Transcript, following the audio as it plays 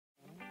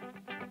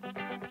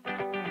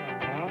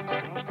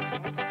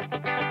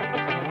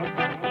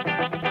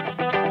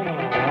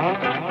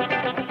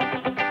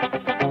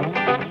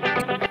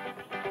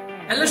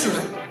Hello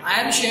student,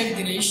 I am Chef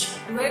Dinesh.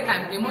 Today I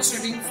am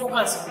demonstrating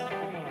Focaccia.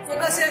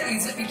 Focaccia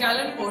is an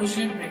Italian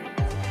original bread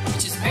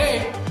which is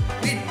made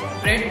with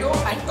bread dough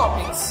and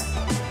toppings.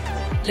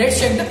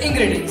 Let's check the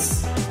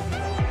ingredients.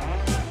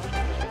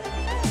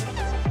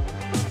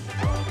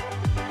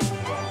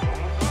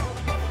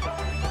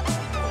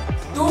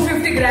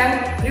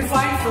 Gram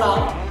refined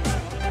flour,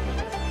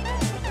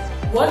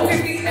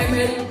 150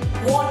 ml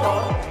water,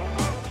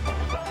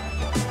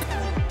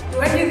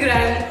 20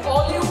 gram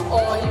olive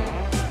oil,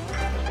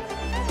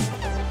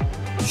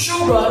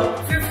 sugar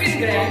 15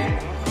 gram,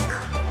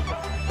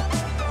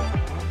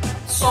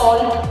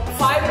 salt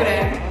 5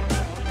 gram,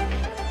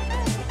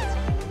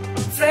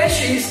 fresh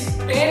yeast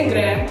 10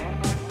 gram,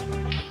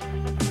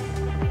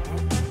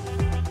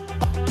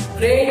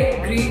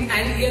 red, green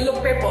and yellow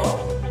pepper,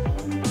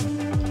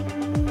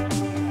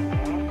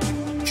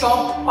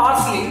 chopped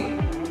parsley,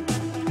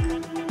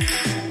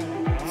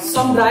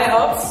 some dry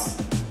herbs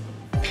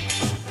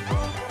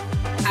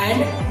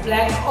and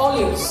black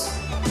olives.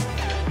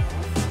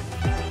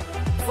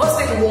 First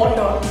take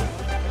water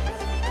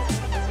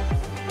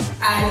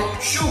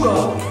and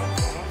sugar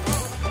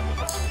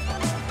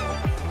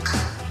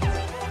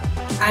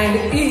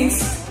and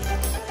yeast.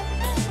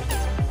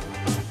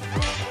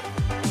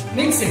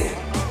 Mix it.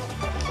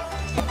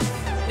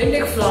 Then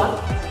take flour.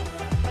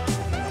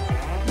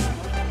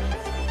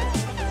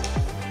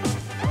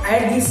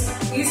 Add this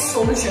yeast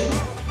solution,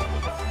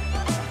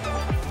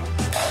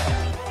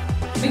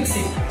 mix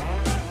it.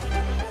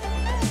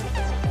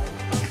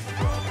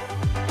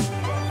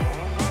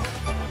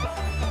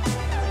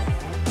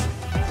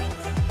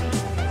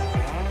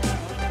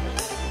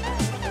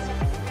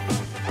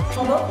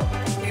 On the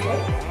table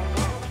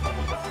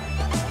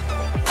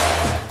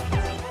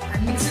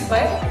and mix it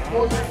by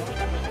both hands.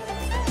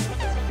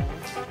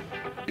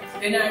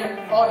 Then add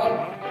oil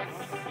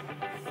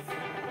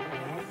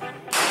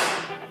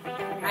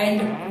and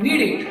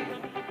knead it.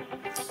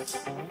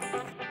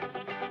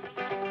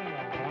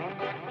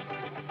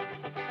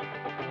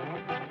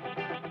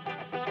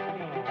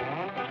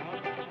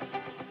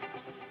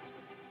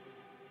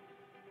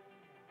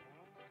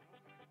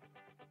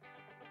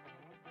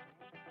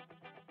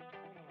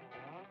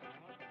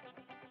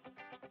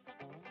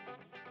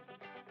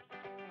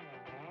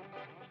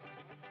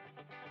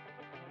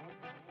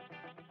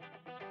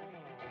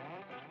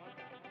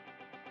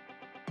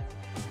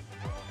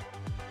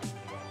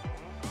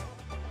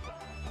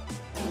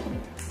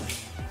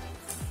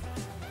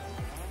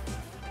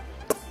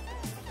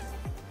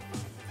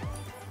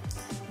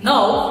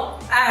 Now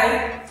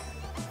add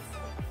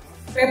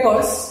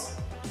peppers,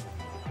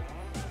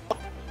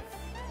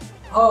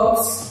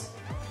 herbs,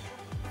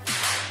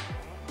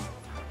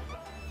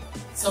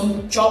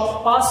 some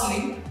chopped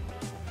parsley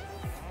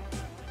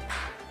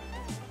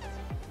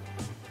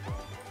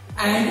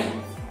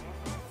and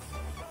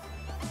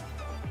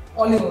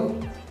olive oil.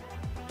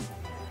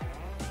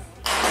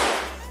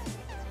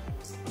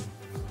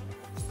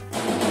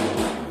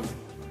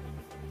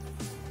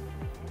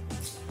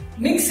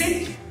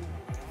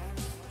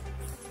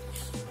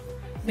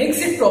 Mix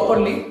it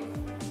properly.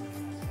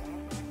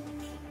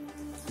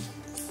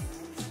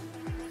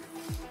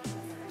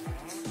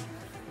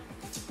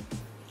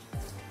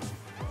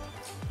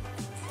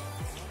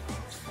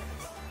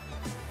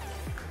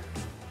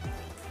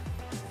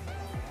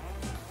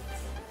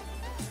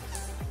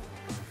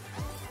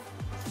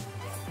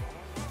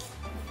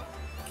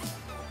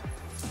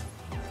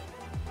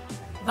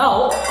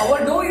 Now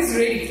our dough is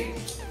ready.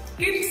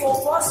 Keep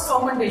for fast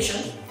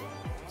fermentation.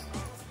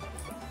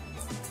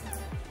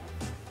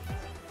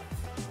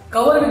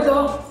 Cover with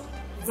a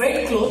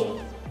wet cloth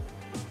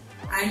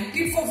and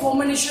keep for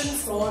fermentation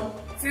for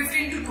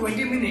 15 to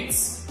 20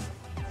 minutes.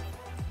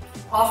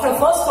 After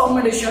first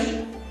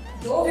fermentation,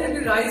 dough will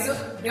be rise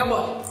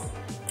double.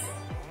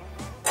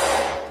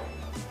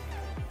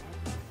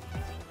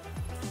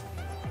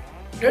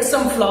 Get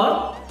some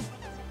flour.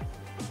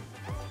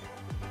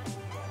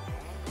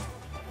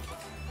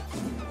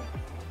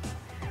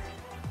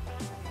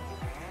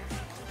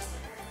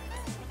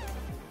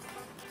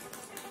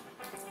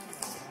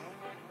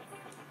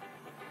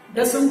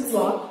 Dust some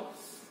flour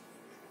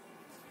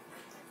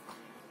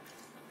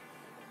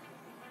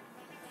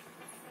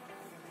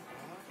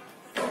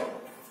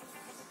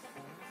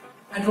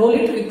and roll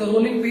it with the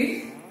rolling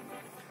pin.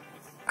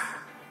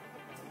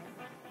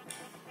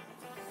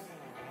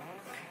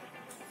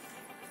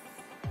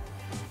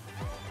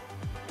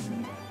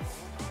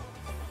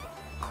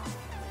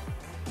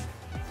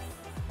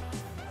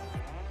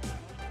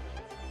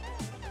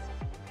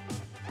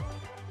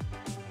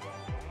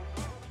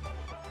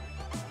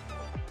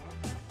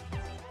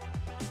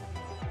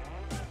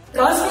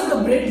 Transfer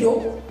the bread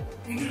dough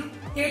into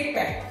cake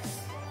pan.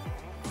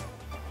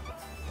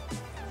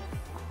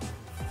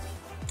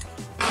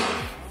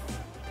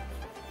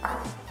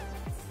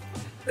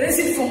 Press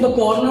it from the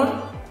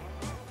corner.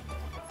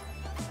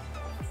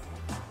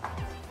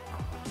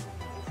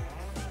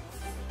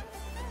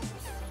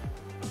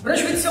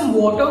 Brush with some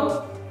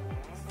water.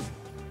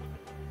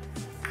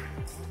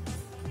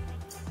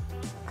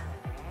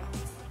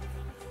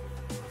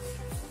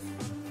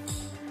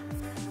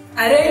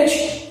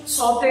 Arrange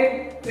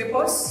sauteed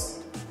peppers.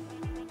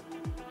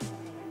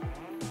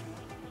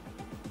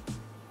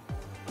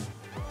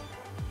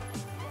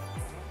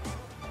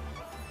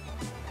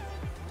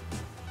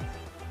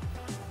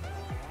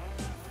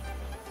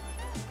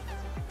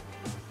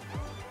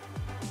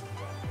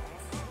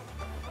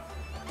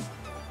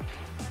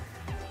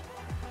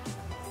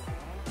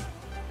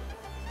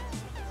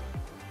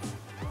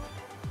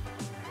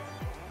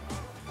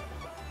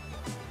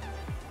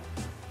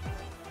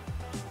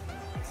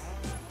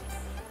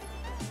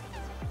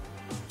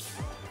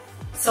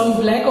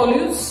 Some black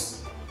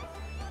olives.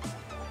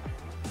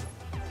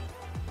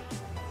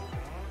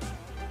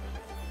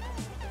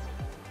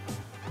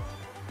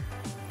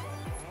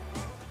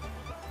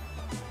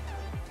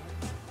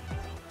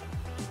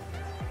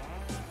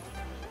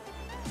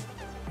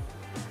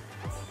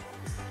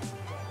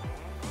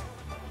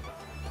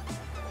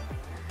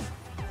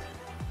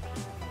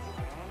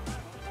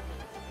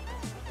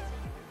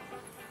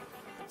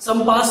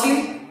 Some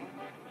parsley.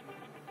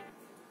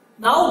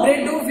 Now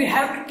bread dough we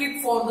have to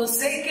keep for the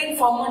second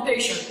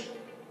fermentation.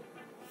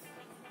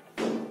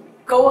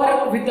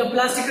 Cover with the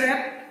plastic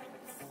wrap.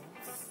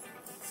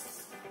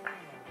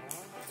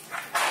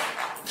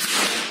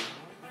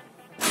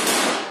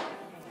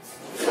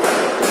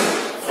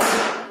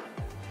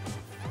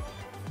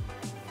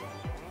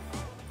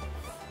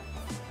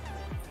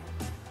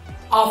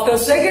 After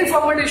second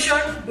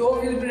fermentation, dough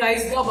will be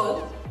rise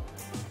double.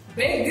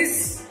 Bake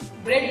this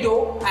bread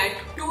dough at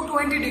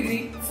 220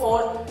 degree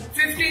for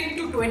 15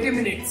 to 20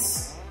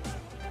 minutes.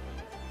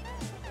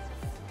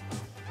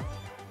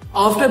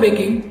 After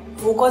baking,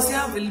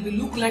 focaccia will be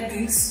look like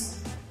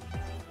this.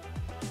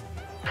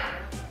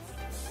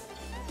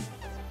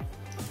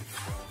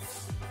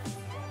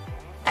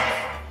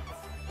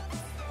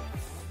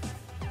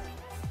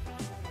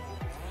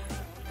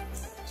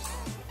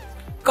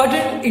 Cut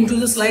it into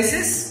the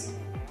slices.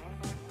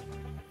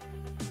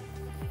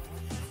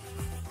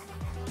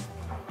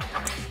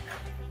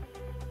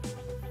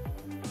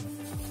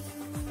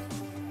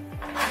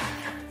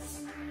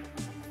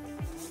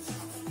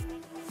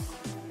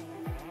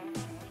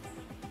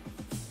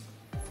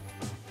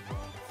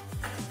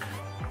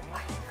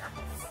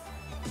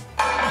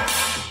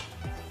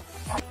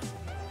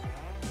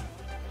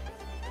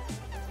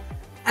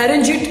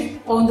 Arrange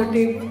it on the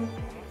table.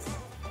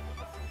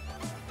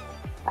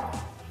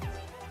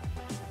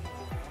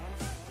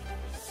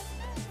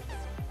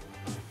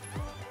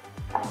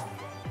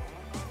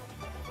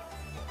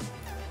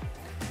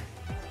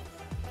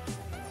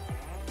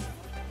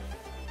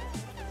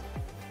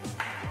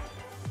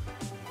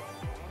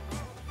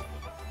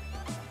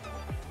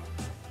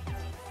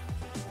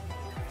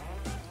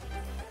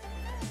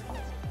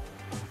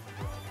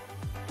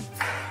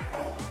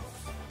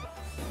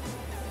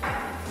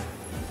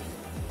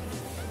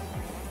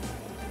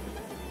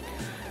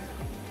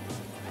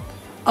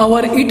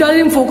 Our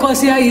Italian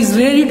focaccia is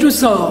ready to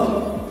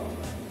serve.